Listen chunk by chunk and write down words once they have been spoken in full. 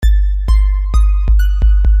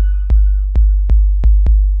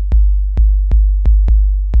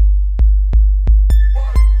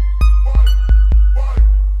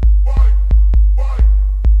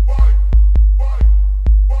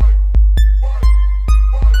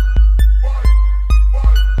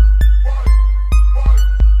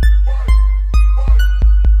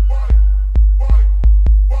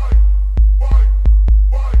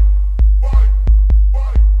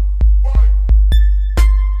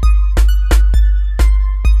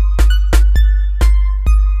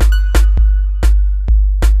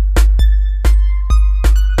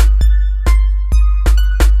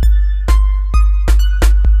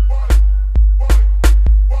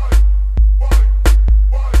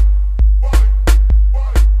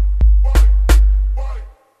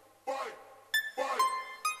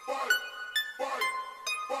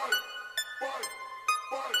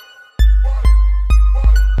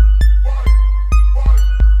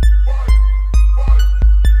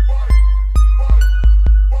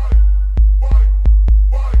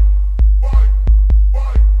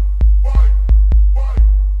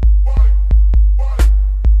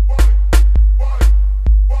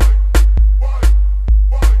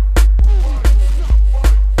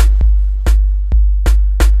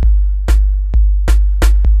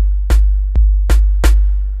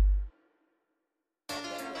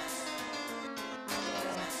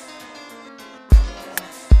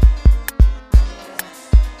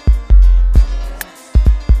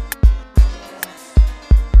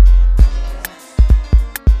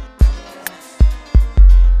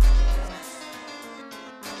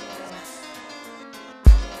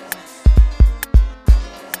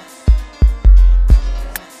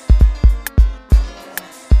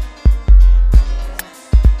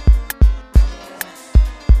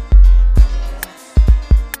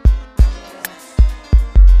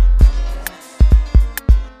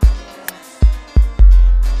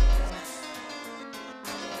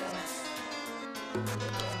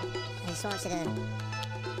just want you to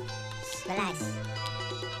relax,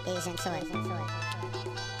 ease into it.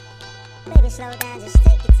 Baby, slow down, just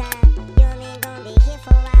take your time. You and me gonna be here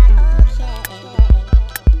for a while, okay?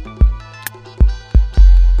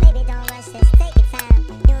 Baby, don't rush, just take your time.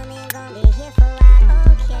 You and me gonna be here for a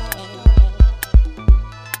while, okay?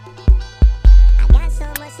 I got so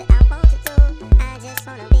much that I want to do. I just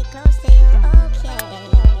wanna be close to you, okay?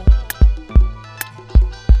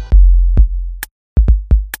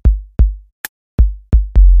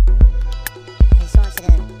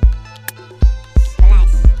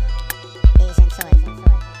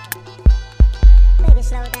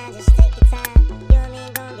 Slow down, just take your time. You and me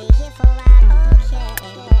gonna be here for a while, okay?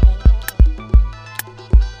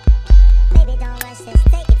 Baby, don't rush, just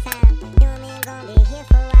take your time. You and me gonna be here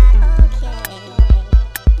for a while, okay?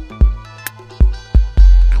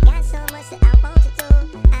 I got so much that I want to do.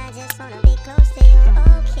 I just wanna be close to you,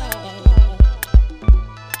 okay?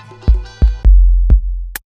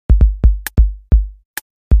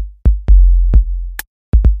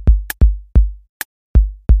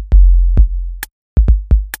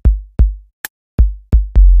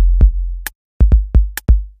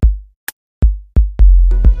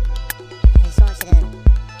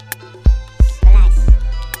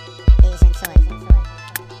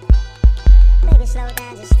 Slow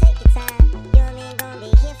down, just take your time. You and me gonna be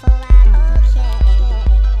here for a while, okay?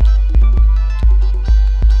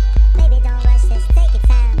 Baby, don't rush, just take your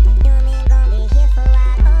time. You and me gonna be here for a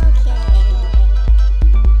while, okay?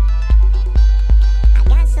 I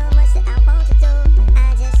got so much that I want to do. I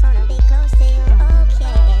just wanna be close to you,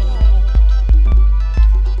 okay?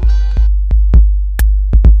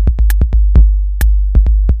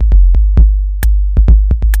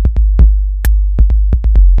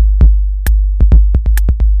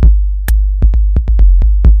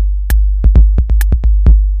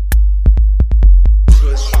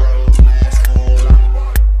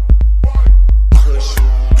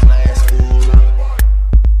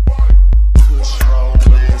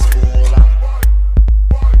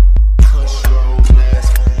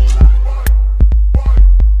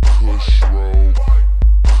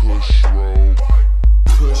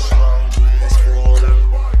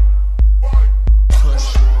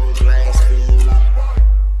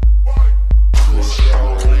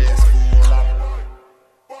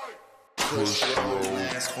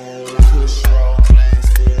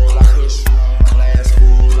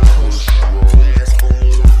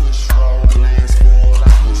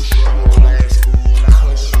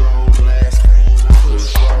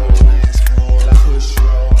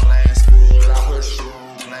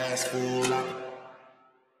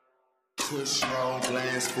 Push roll,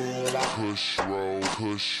 glass full up. Push roll,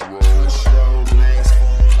 push roll. Push roll, glass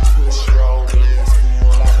full up. Push roll, glass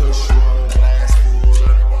full up. Push roll, glass full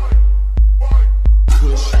up.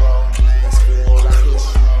 Push roll,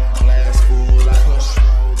 glass full up. Push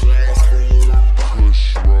roll, glass full up. Push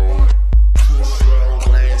roll, glass full up. Push roll,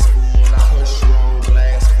 glass full up. Push roll,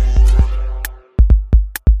 glass full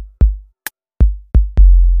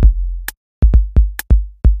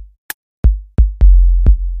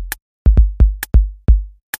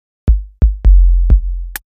up.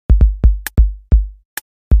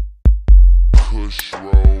 Push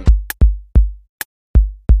roll,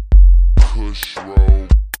 push roll,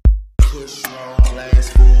 push roll, glass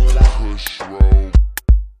full up. Push roll,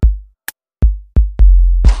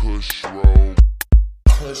 push roll,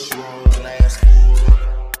 push roll, glass full up.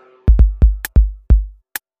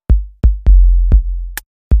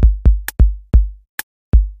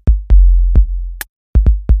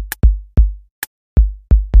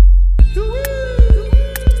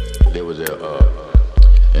 There was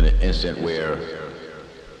an incident where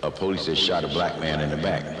a police had shot a black man in the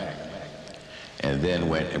back and then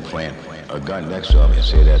went and planted a gun next to him and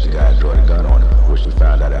said that the guy draw the gun on him, which we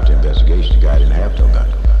found out after investigation the guy didn't have no gun.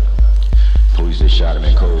 Police had shot him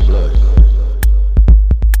in cold blood.